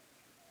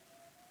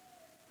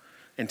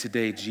 And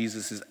today,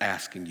 Jesus is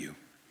asking you,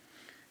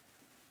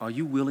 are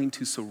you willing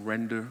to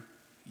surrender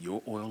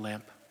your oil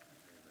lamp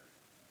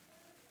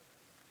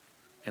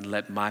and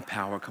let my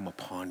power come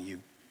upon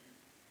you?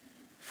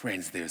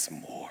 Friends, there's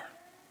more.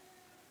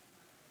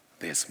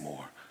 There's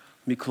more.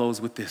 Let me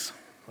close with this.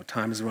 Our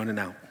time is running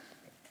out.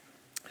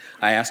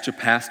 I asked your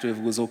pastor if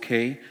it was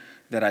okay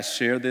that I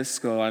share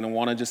this. I don't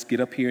want to just get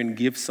up here and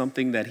give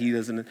something that he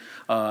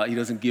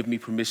doesn't give me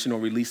permission or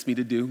release me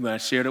to do. But I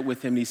shared it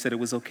with him, and he said it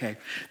was okay.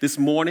 This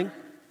morning,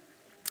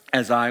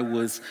 as I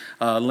was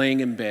laying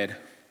in bed,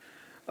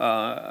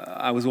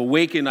 I was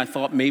awakened. I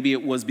thought maybe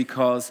it was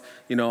because,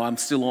 I'm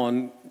still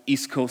on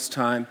East Coast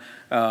time,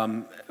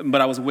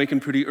 but I was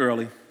awakened pretty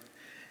early.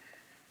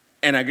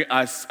 And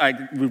I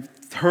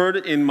heard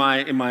in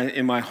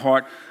my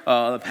heart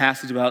a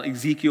passage about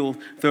Ezekiel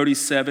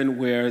 37,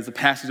 where there's a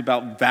passage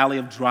about valley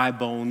of dry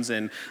bones,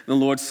 and the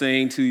Lord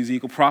saying to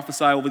Ezekiel,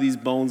 prophesy over these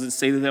bones and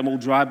say to them, O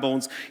dry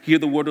bones, hear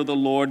the word of the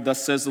Lord.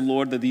 Thus says the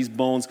Lord, that these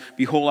bones,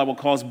 behold, I will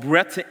cause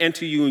breath to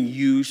enter you, and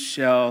you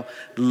shall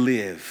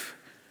live.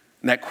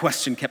 And that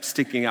question kept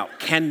sticking out.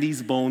 Can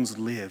these bones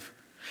live?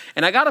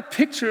 And I got a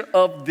picture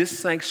of this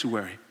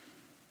sanctuary.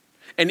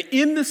 And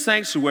in the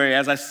sanctuary,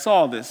 as I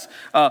saw this,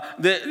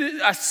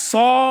 I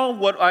saw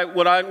what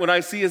I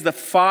see as the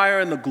fire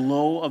and the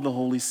glow of the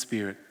Holy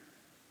Spirit.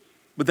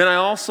 But then I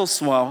also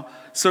saw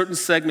certain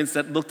segments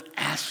that looked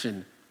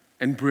ashen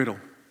and brittle.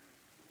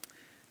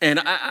 And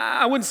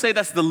I wouldn't say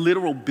that's the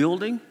literal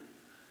building.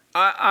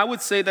 I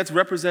would say that's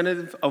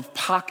representative of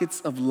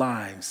pockets of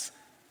lives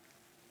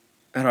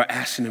that are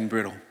ashen and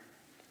brittle.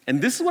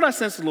 And this is what I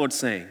sense the Lord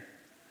saying.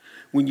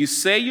 When you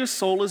say your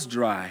soul is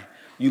dry,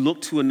 you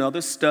look to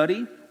another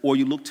study, or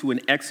you look to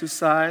an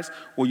exercise,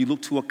 or you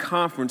look to a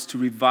conference to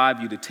revive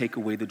you to take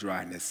away the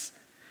dryness.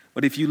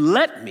 But if you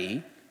let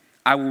me,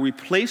 I will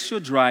replace your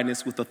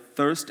dryness with a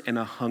thirst and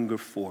a hunger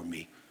for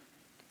me.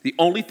 The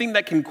only thing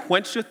that can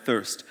quench your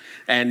thirst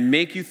and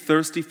make you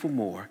thirsty for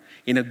more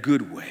in a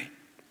good way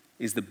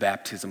is the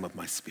baptism of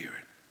my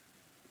Spirit.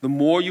 The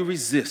more you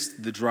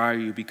resist, the drier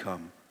you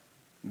become.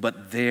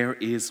 But there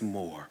is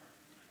more.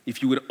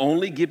 If you would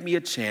only give me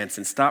a chance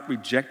and stop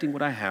rejecting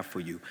what I have for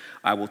you,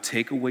 I will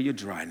take away your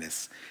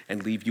dryness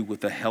and leave you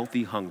with a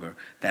healthy hunger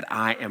that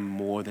I am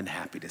more than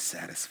happy to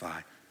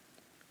satisfy.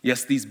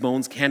 Yes, these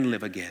bones can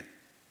live again.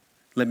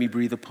 Let me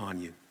breathe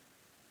upon you.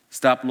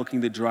 Stop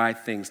looking to dry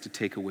things to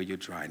take away your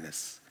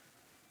dryness.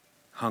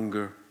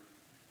 Hunger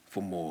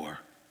for more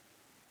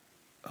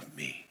of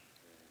me.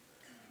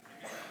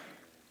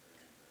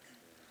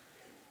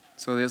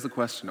 So there's the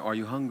question, are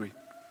you hungry?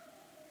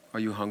 Are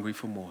you hungry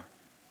for more?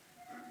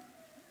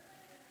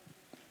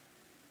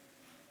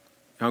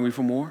 Hungry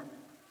for more?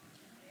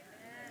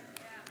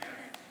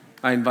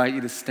 I invite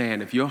you to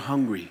stand. If you're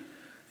hungry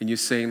and you're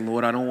saying,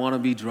 Lord, I don't want to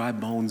be dry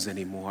bones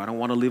anymore. I don't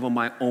want to live on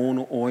my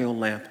own oil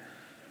lamp.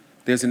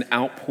 There's an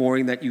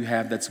outpouring that you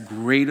have that's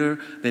greater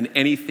than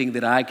anything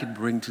that I could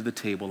bring to the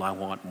table. I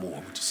want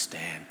more. Would you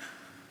stand?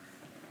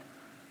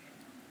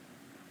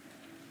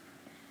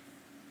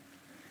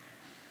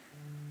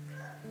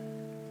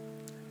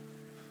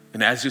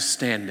 And as you're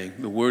standing,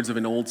 the words of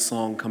an old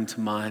song come to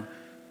mind.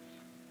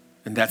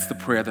 And that's the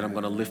prayer that I'm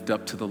going to lift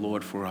up to the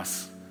Lord for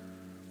us.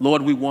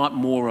 Lord, we want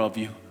more of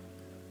you.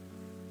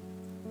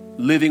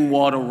 Living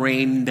water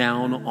rain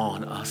down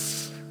on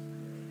us.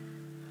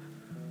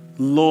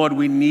 Lord,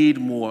 we need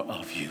more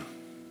of you.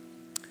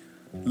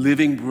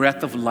 Living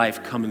breath of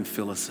life, come and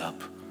fill us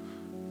up.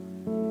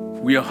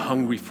 We are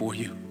hungry for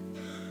you.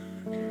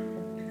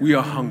 We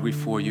are hungry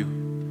for you.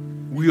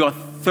 We are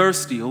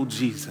thirsty, oh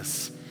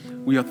Jesus.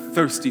 We are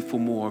thirsty for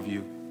more of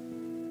you.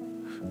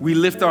 We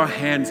lift our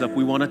hands up.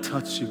 We want to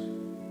touch you.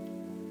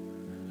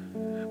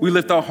 We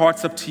lift our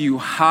hearts up to you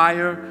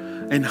higher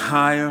and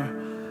higher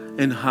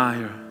and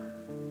higher.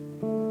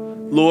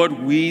 Lord,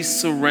 we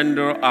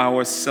surrender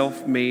our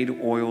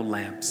self-made oil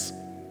lamps.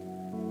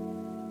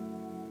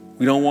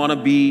 We don't want to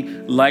be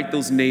like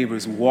those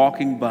neighbors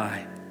walking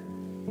by,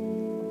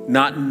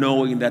 not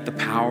knowing that the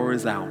power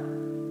is out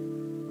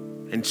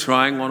and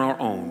trying on our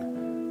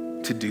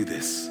own to do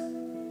this.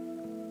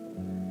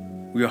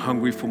 We are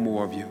hungry for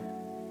more of you.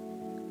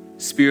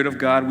 Spirit of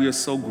God, we are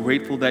so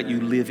grateful that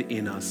you live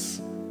in us.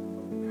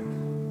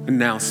 And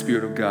now,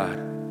 Spirit of God,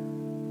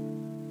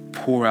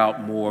 pour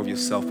out more of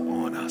yourself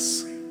on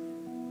us.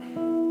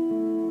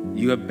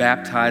 You have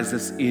baptized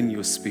us in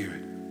your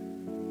Spirit.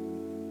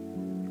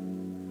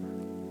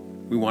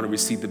 We want to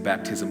receive the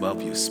baptism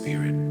of your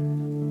Spirit.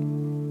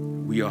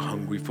 We are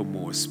hungry for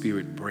more.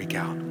 Spirit, break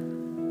out.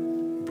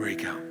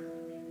 Break out.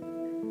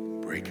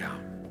 Break out.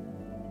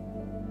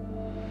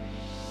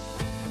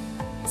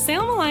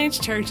 Salem Alliance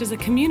Church is a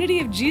community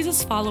of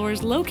Jesus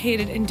followers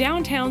located in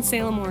downtown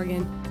Salem,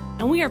 Oregon,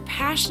 and we are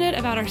passionate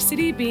about our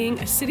city being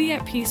a city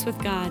at peace with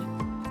God.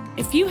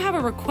 If you have a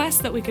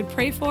request that we could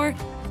pray for,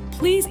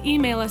 please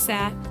email us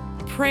at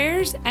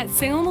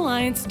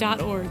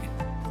prayers@salemalliance.org.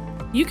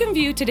 You can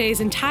view today's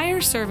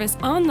entire service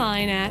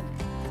online at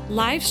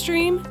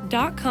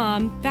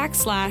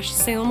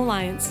livestream.com/Salem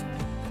Alliance.